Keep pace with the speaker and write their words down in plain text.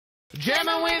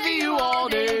Jammin' with you all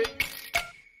day.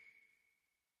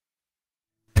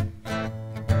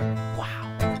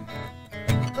 Wow.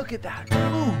 Look at that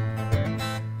moon.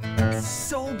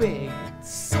 So big,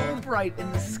 so bright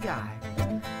in the sky.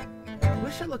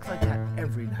 Wish it looked like that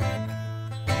every night.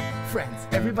 Friends,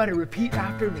 everybody repeat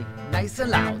after me, nice and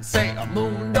loud. Say, a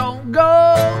moon don't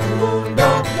go, moon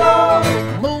don't go,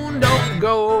 moon don't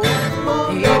go.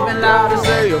 Even louder,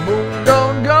 say, a moon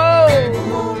don't go,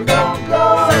 moon don't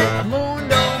go. Say, a moon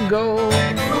don't go,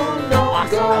 moon don't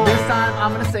awesome. Now this time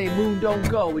I'm gonna say moon don't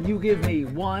go, and you give me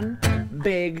one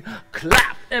big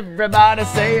clap. Everybody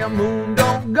say, a moon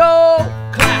don't go,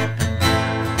 clap.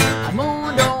 A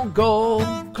moon don't go,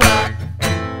 clap.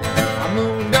 A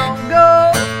moon don't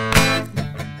go.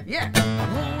 Yeah, a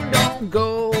moon don't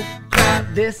go, clap.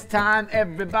 This time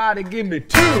everybody give me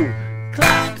two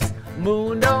claps.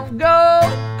 Moon don't go,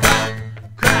 clap,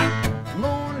 clap.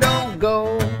 Moon don't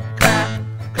go, clap,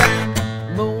 clap.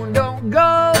 Moon don't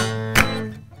go.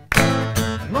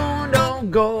 Moon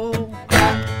don't go,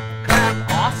 clap, clap.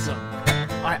 Awesome.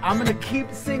 All right, I'm gonna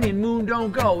keep singing Moon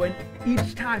Don't Go, and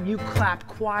each time you clap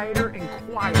quieter and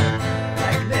quieter,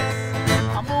 like this.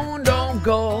 A moon don't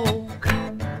go,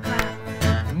 clap,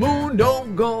 clap. Moon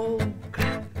don't go,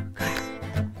 clap, clap.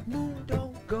 Moon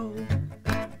don't go,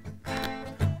 clap, clap.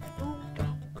 Moon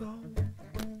don't go.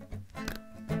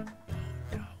 Moon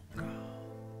don't go.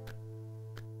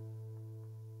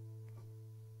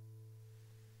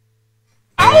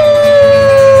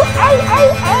 Ow! Ow,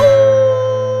 ow,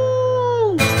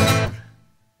 ow!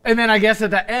 And then I guess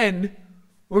at the end,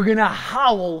 we're gonna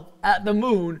howl at the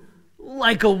moon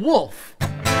like a wolf.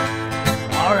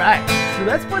 All right, so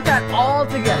let's put that all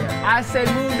together. I say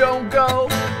moon don't go,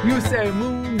 you say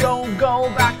moon don't go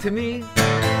back to me.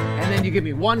 And then you give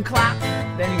me one clap,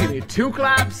 then you give me two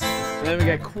claps, and then we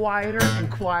get quieter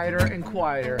and quieter and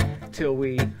quieter till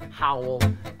we howl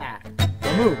at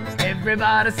the moon.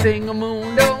 Everybody sing a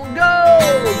moon don't go,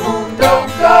 moon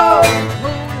don't go,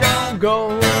 moon don't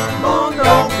go, moon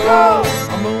don't go,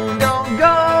 a moon don't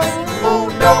go,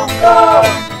 moon don't go,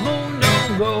 moon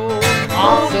don't go.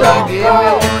 Also give me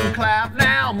one clap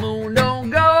now, moon don't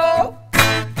go,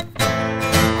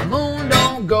 a moon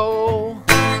don't go,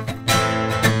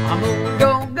 a moon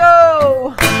don't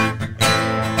go,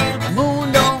 a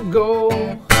moon don't go.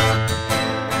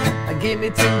 Give me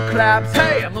two claps,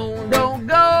 hey, a moon don't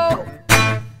go,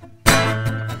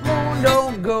 moon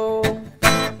don't go,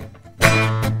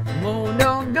 moon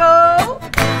don't go,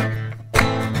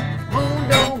 moon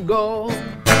don't go,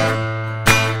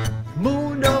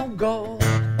 moon don't go, moon don't go,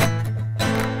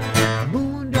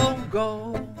 moon don't go,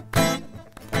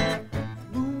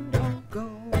 moon don't go.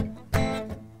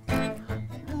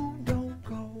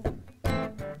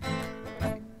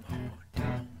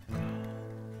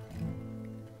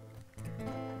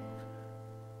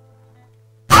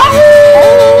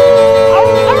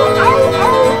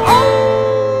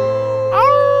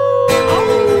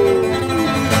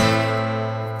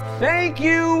 Thank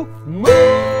you, Moon!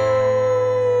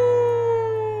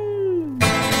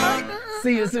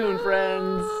 See you soon,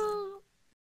 friends.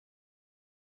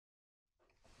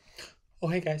 Oh,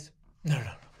 hey guys. No.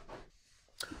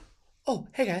 Oh,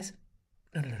 hey guys.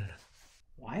 No.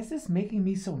 Why is this making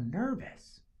me so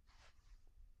nervous?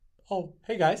 Oh,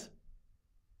 hey guys.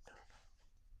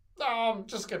 No, I'm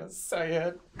just gonna say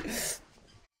it.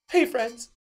 Hey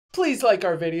friends, please like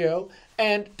our video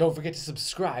and don't forget to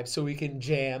subscribe so we can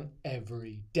jam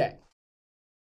every day.